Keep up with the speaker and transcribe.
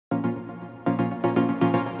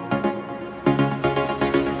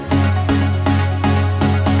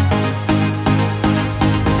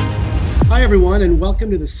everyone, and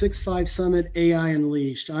welcome to the 6.5 Summit AI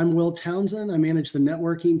Unleashed. I'm Will Townsend. I manage the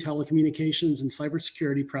networking, telecommunications, and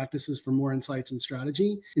cybersecurity practices for More Insights and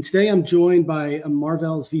Strategy. And today I'm joined by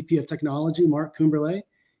Marvell's VP of Technology, Mark Kuemerle,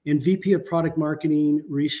 and VP of Product Marketing,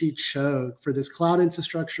 Rishi Chugh, for this cloud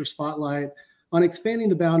infrastructure spotlight on expanding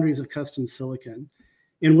the boundaries of custom silicon.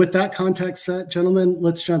 And with that context set, gentlemen,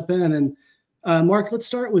 let's jump in. And Mark, let's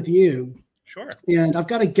start with you. Sure. And I've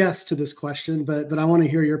got a guess to this question, but I want to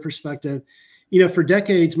hear your perspective. You know, for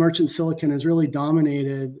decades, merchant silicon has really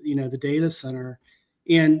dominated, the data center.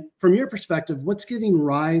 And from your perspective, what's giving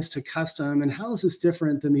rise to custom, and how is this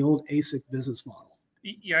different than the old ASIC business model?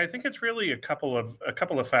 Yeah, I think it's really a couple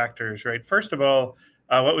of factors, right? First of all,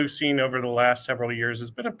 what we've seen over the last several years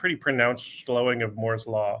has been a pretty pronounced slowing of Moore's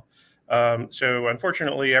law. So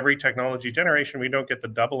unfortunately, every technology generation, we don't get the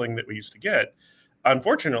doubling that we used to get.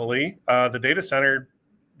 Unfortunately, the data center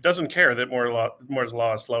doesn't care that Moore's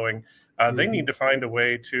law is slowing. They need to find a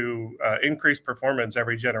way to increase performance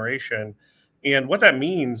every generation. And what that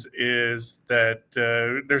means is that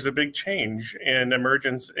there's a big change in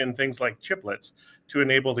emergence in things like chiplets to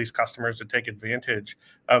enable these customers to take advantage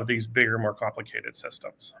of these bigger, more complicated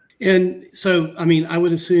systems. And so, I mean, I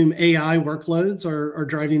would assume AI workloads are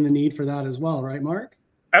driving the need for that as well, right, Mark?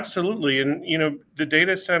 Absolutely. And, the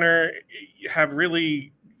data center have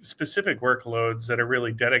really specific workloads that are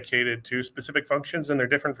really dedicated to specific functions, and they're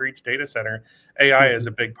different for each data center. AI is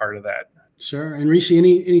a big part of that. Sure. And Rishi,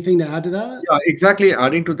 anything to add to that? Yeah, exactly.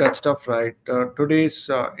 Adding to that stuff, right? Today's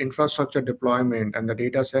infrastructure deployment and the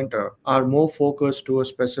data center are more focused to a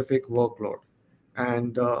specific workload.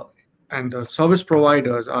 And the service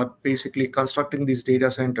providers are basically constructing these data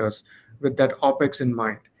centers with that OpEx in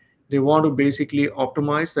mind. They want to basically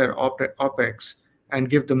optimize their OpEx and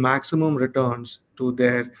give the maximum returns to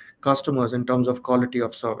their customers in terms of quality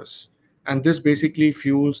of service. And this basically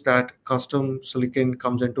fuels that custom silicon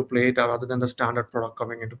comes into play rather than the standard product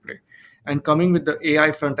coming into play. And coming with the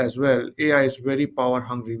AI front as well, AI is very power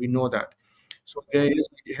hungry. We know that. So there is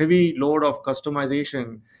a heavy load of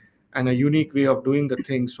customization and a unique way of doing the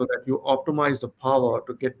things so that you optimize the power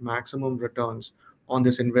to get maximum returns on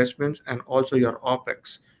these investments and also your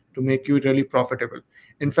OpEx to make you really profitable.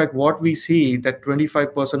 In fact, what we see that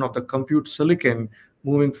 25% of the compute silicon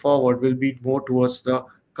moving forward will be more towards the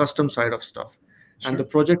custom side of stuff. Sure. And the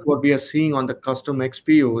project what we are seeing on the custom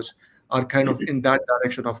XPUs are kind of in that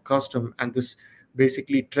direction of custom. And this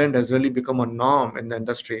basically trend has really become a norm in the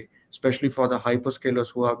industry, especially for the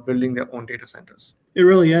hyperscalers who are building their own data centers. It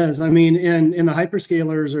really is. I mean, and the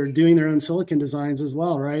hyperscalers are doing their own silicon designs as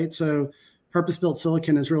well, right? So purpose-built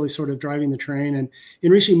silicon is really sort of driving the train. And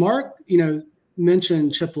Rishi, Mark,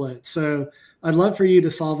 mentioned chiplets. So I'd love for you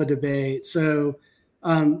to solve a debate. So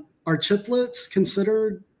are chiplets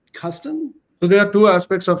considered custom? So there are two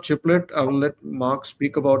aspects of chiplet. I will let Mark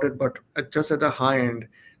speak about it, but just at the high end,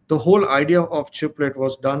 the whole idea of chiplet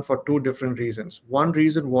was done for two different reasons. One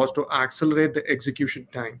reason was to accelerate the execution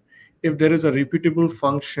time. If there is a repeatable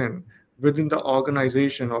function within the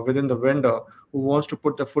organization or within the vendor who wants to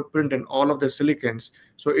put the footprint in all of the silicons,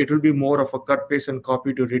 so it will be more of a cut, paste, and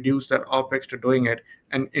copy to reduce their OpEx to doing it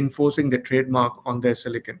and enforcing the trademark on their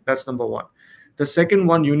silicon. That's number one. The second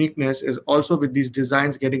one uniqueness is also with these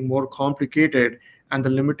designs getting more complicated and the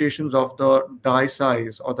limitations of the die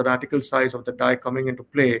size or the radical size of the die coming into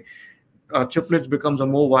play, chiplets becomes a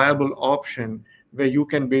more viable option where you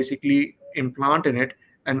can basically implant in it.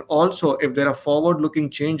 And also, if there are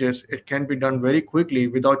forward-looking changes, it can be done very quickly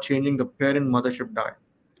without changing the parent mothership die.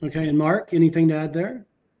 Okay, and Mark, anything to add there?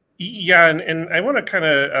 Yeah, and I want to kind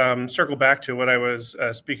of circle back to what I was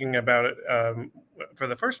speaking about for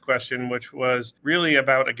the first question, which was really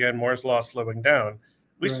about, again, Moore's law slowing down.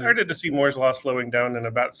 We started to see Moore's law slowing down in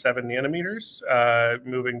about 7 nanometers,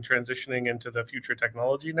 transitioning into the future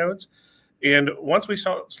technology nodes. And once we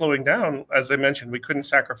saw it slowing down, as I mentioned, we couldn't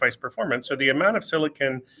sacrifice performance. So the amount of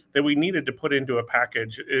silicon that we needed to put into a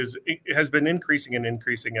package has been increasing and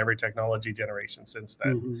increasing every technology generation since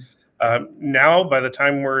then. Now, by the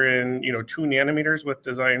time we're in 2 nanometers with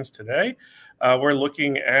designs today, we're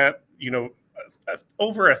looking at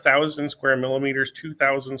over 1,000 square millimeters,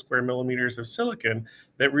 2,000 square millimeters of silicon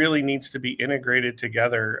that really needs to be integrated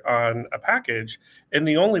together on a package. And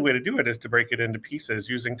the only way to do it is to break it into pieces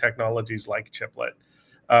using technologies like chiplet.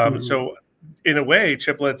 So in a way,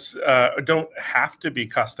 chiplets don't have to be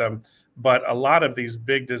custom, but a lot of these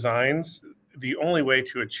big designs, the only way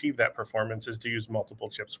to achieve that performance is to use multiple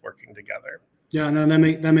chips working together. Yeah, no,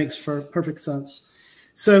 that makes perfect sense.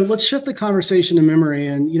 So let's shift the conversation to memory.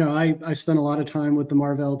 And, I spent a lot of time with the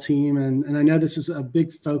Marvell team, and I know this is a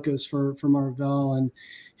big focus for Marvell. And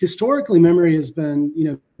historically, memory has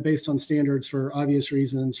been, based on standards for obvious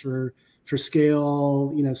reasons, for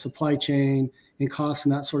scale, supply chain and cost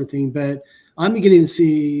and that sort of thing. But I'm beginning to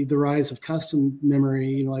see the rise of custom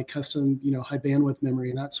memory, like custom, high bandwidth memory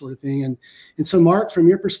and that sort of thing. And so, Mark, from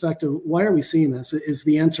your perspective, why are we seeing this? Is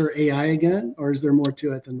the answer AI again, or is there more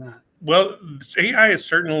to it than that? Well, AI is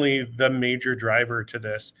certainly the major driver to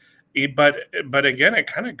this. But again, it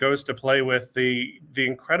kind of goes to play with the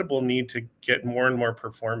incredible need to get more and more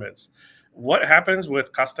performance. What happens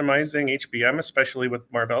with customizing HBM, especially with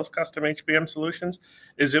Marvell's custom HBM solutions,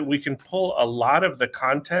 is that we can pull a lot of the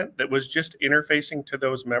content that was just interfacing to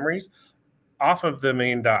those memories off of the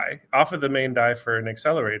main die for an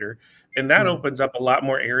accelerator. And that opens up a lot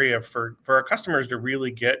more area for our customers to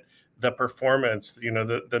really get the performance,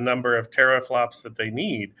 the number of teraflops that they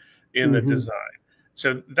need in the design.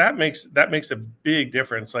 So that makes a big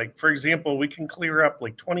difference. Like, for example, we can clear up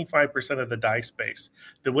like 25% of the die space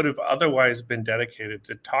that would have otherwise been dedicated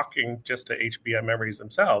to talking just to HBM memories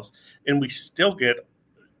themselves. And we still get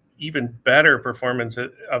even better performance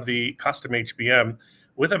of the custom HBM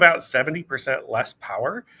with about 70% less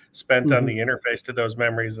power spent on the interface to those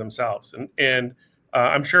memories themselves. And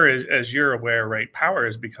I'm sure, as you're aware, right, power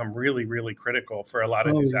has become really, really critical for a lot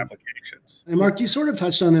of these applications. And Mark, you sort of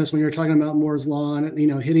touched on this when you were talking about Moore's Law and,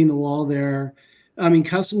 hitting the wall there. I mean,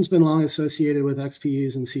 custom's been long associated with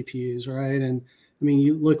XPUs and CPUs, right? And I mean,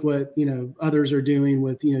 you look what, others are doing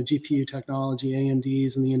with, GPU technology,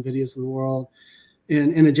 AMDs and the NVIDIAs of the world,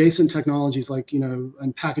 and adjacent technologies like,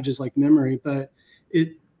 and packages like memory. But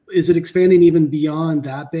is it expanding even beyond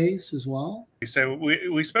that base as well? So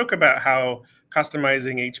we spoke about how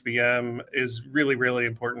customizing HBM is really, really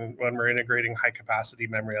important when we're integrating high capacity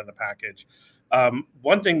memory on the package.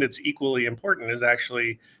 One thing that's equally important is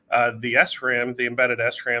actually the SRAM, the embedded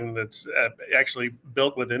SRAM that's actually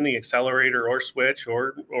built within the accelerator or switch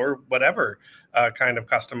or whatever kind of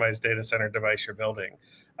customized data center device you're building.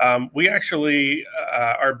 We actually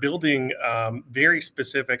are building very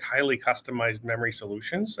specific, highly customized memory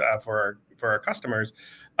solutions for our customers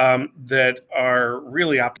that are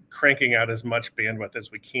really cranking out as much bandwidth as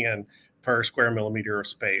we can per square millimeter of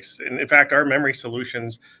space. And in fact, our memory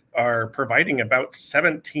solutions are providing about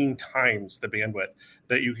 17 times the bandwidth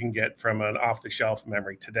that you can get from an off-the-shelf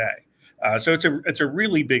memory today. So it's a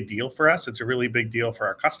really big deal for us. It's a really big deal for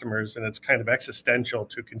our customers, and it's kind of existential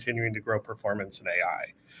to continuing to grow performance in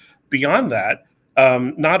AI. Beyond that,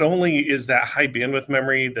 not only is that high bandwidth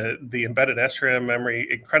memory, the embedded SRAM memory,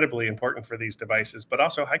 incredibly important for these devices, but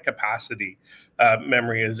also high capacity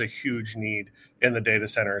memory is a huge need in the data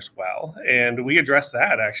center as well. And we address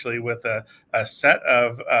that actually with a set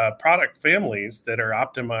of product families that are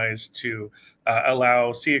optimized to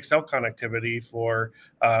allow CXL connectivity for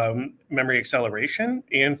memory acceleration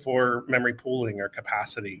and for memory pooling or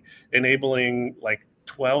capacity, enabling like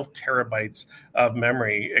 12 terabytes of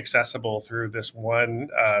memory accessible through this one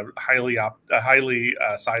highly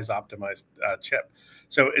size optimized chip.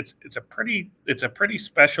 So it's a pretty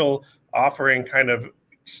special offering, kind of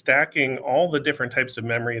stacking all the different types of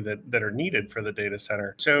memory that are needed for the data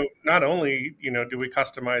center. So not only do we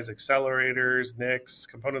customize accelerators, NICs,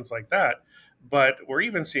 components like that, but we're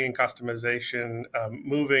even seeing customization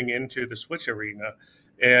moving into the switch arena.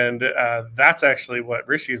 And that's actually what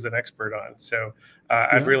Rishi is an expert on. So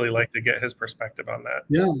I'd really like to get his perspective on that.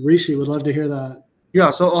 Yeah, Rishi, would love to hear that.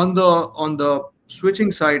 Yeah, so on the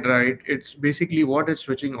switching side, right, it's basically what is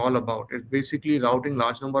switching all about. It's basically routing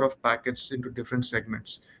large number of packets into different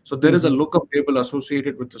segments. So there is a lookup table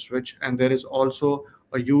associated with the switch, and there is also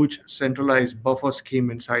a huge centralized buffer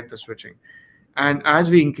scheme inside the switching. And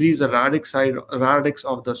as we increase the radix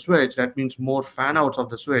of the switch, that means more fan outs of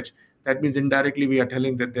the switch. That means indirectly we are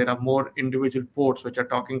telling that there are more individual ports which are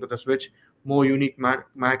talking to the switch, more unique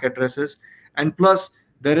MAC addresses. And plus,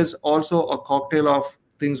 there is also a cocktail of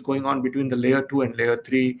things going on between the layer 2 and layer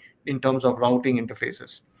 3 in terms of routing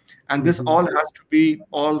interfaces. And this all has to be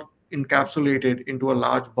all encapsulated into a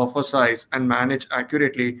large buffer size and managed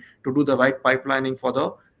accurately to do the right pipelining for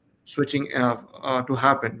the switching to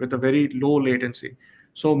happen with a very low latency.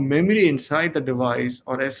 So memory inside the device,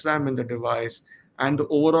 or SRAM in the device, and the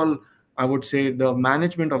overall, I would say, the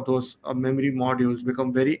management of those memory modules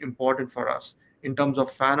become very important for us in terms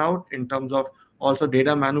of fan out, in terms of also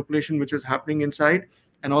data manipulation, which is happening inside,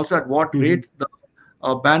 and also at what rate, the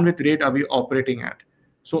bandwidth rate are we operating at.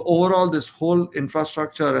 So overall, this whole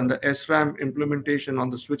infrastructure and the SRAM implementation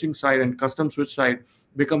on the switching side and custom switch side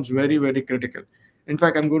becomes very, very critical. In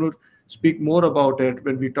fact, I'm going to speak more about it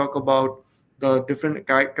when we talk about the different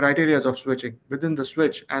criteria of switching. Within the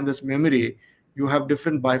switch and this memory, you have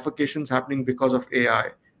different bifurcations happening because of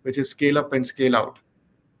AI, which is scale up and scale out.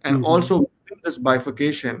 And also within this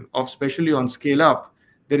bifurcation of, especially on scale up,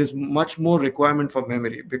 there is much more requirement for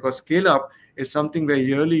memory, because scale up is something where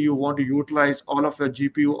yearly you want to utilize all of your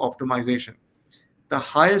GPU optimization. The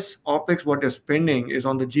highest OpEx what you're spending is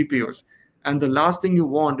on the GPUs. And the last thing you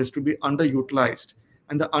want is to be underutilized.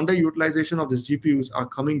 And the underutilization of these GPUs are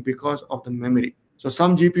coming because of the memory. So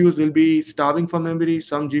some GPUs will be starving for memory.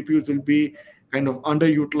 Some GPUs will be kind of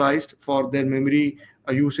underutilized for their memory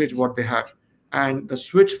usage what they have. And the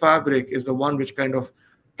switch fabric is the one which kind of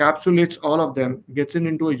capsulates all of them, gets it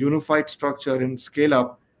into a unified structure in scale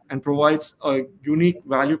up, and provides a unique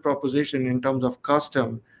value proposition in terms of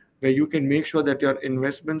custom, where you can make sure that your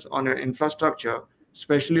investments on your infrastructure,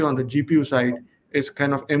 especially on the GPU side, is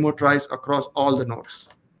kind of amortized across all the nodes.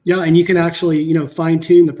 Yeah, and you can actually, fine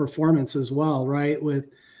tune the performance as well, right?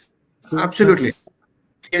 Absolutely.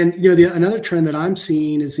 And another trend that I'm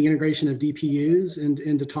seeing is the integration of DPUs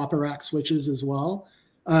into top of rack switches as well,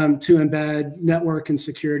 to embed network and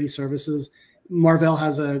security services. Marvell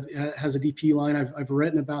has a DPU line. I've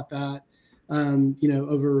written about that,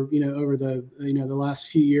 over the last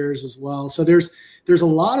few years as well. So there's a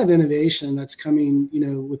lot of innovation that's coming,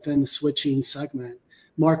 within the switching segment.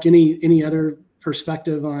 Mark, any other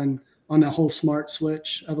perspective on the whole smart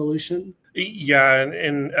switch evolution? Yeah,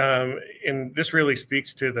 and this really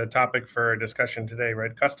speaks to the topic for our discussion today,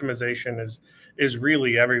 right? Customization is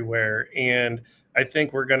really everywhere, and I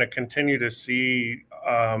think we're going to continue to see,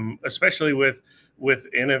 especially with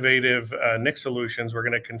innovative NIC solutions, we're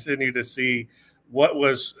going to continue to see what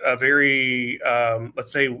was a very,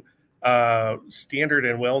 let's say, standard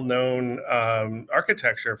and well-known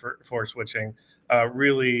architecture for switching,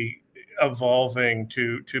 really evolving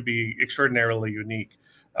to be extraordinarily unique.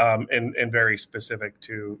 And very specific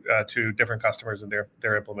to different customers and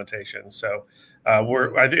their implementation. So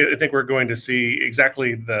I think we're going to see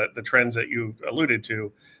exactly the trends that you alluded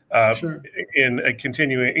to, sure, in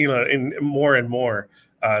continuing, in more and more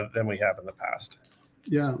than we have in the past.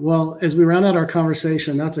 Yeah. Well, as we round out our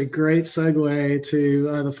conversation, that's a great segue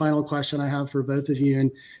to the final question I have for both of you.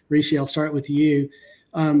 And Rishi, I'll start with you.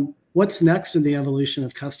 What's next in the evolution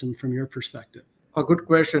of custom from your perspective? A good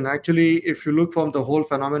question. Actually, if you look from the whole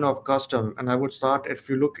phenomenon of custom, and I would start, if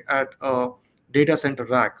you look at a data center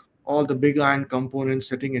rack, all the big iron components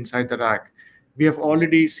sitting inside the rack, we have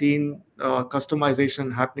already seen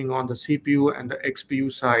customization happening on the CPU and the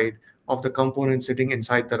XPU side of the components sitting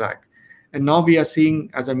inside the rack. And now we are seeing,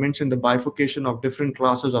 as I mentioned, the bifurcation of different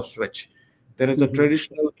classes of switch. There is a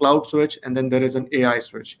traditional cloud switch, and then there is an AI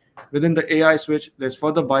switch. Within the AI switch, there's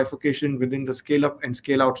further bifurcation within the scale up and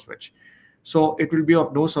scale out switch. So it will be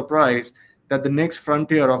of no surprise that the next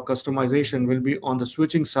frontier of customization will be on the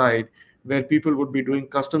switching side, where people would be doing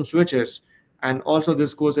custom switches. And also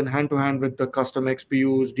this goes in hand to hand with the custom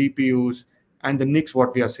XPUs, DPUs, and the NICs,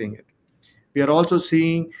 what we are seeing it. We are also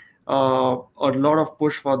seeing a lot of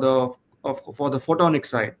push for the photonic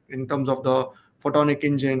side, in terms of the photonic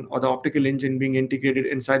engine or the optical engine being integrated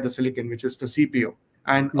inside the silicon, which is the CPU.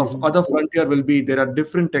 And of other frontier will be, there are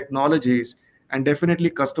different technologies, and definitely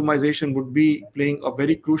customization would be playing a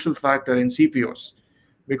very crucial factor in CPUs,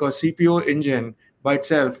 because CPU engine by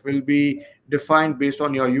itself will be defined based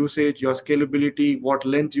on your usage, your scalability, what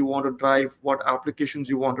length you want to drive, what applications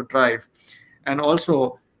you want to drive. And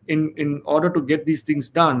also, in order to get these things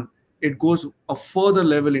done, it goes a further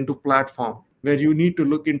level into platform, where you need to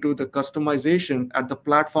look into the customization at the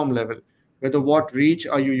platform level. Whether what reach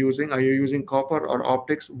are you using? Are you using copper or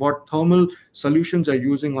optics? What thermal solutions are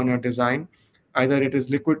you using on your design? Either it is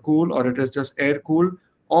liquid cool or it is just air cool.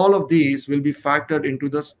 All of these will be factored into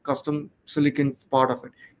the custom silicon part of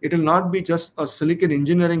it. It will not be just a silicon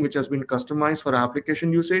engineering which has been customized for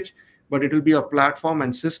application usage, but it will be a platform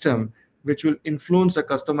and system which will influence the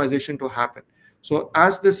customization to happen. So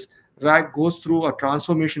as this rack goes through a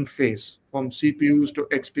transformation phase from CPUs to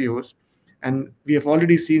XPUs, and we have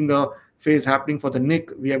already seen the phase happening for the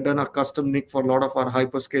NIC. We have done a custom NIC for a lot of our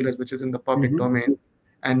hyperscalers, which is in the public domain.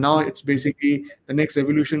 And now it's basically the next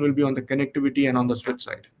evolution will be on the connectivity and on the switch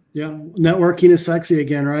side. Yeah, networking is sexy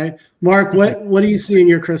again, right? Mark, what do you see in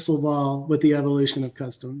your crystal ball with the evolution of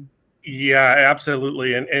custom? Yeah,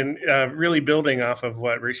 absolutely. And really building off of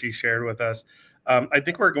what Rishi shared with us, I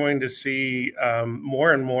think we're going to see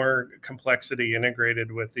more and more complexity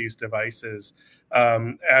integrated with these devices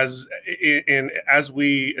as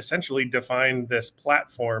we essentially define this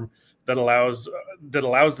platform that allows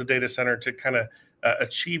the data center to kind of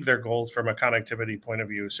achieve their goals from a connectivity point of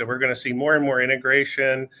view. So we're going to see more and more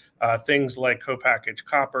integration, things like co-packaged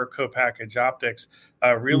copper, co-packaged optics,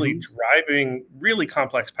 really driving really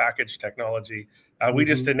complex package technology. We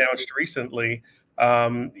just announced recently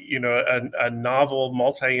a novel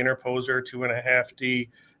multi-interposer 2.5D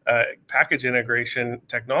package integration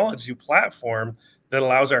technology platform that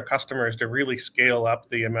allows our customers to really scale up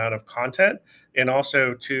the amount of content and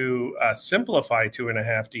also to simplify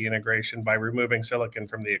 2.5D integration by removing silicon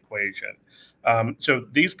from the equation. So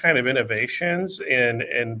these kind of innovations and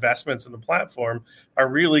investments in the platform are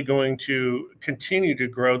really going to continue to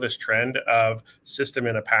grow this trend of system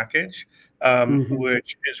in a package,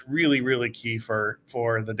 which is really, really key for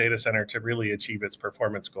the data center to really achieve its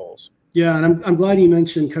performance goals. Yeah, and I'm glad you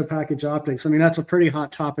mentioned co-packaged optics. I mean, that's a pretty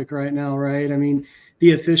hot topic right now, right? I mean,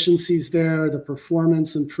 the efficiencies there, the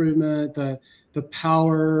performance improvement, the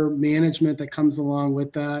power management that comes along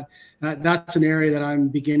with that. That's an area that I'm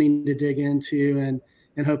beginning to dig into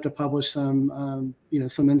and hope to publish some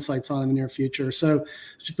some insights on in the near future. So,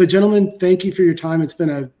 but gentlemen, thank you for your time. It's been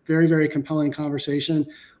a very, very compelling conversation.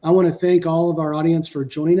 I want to thank all of our audience for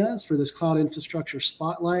joining us for this Cloud Infrastructure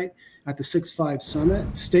Spotlight at the 6.5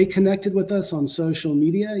 Summit. Stay connected with us on social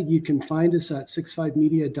media. You can find us at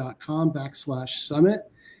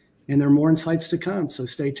 65media.com/summit, and there are more insights to come, so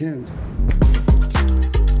stay tuned.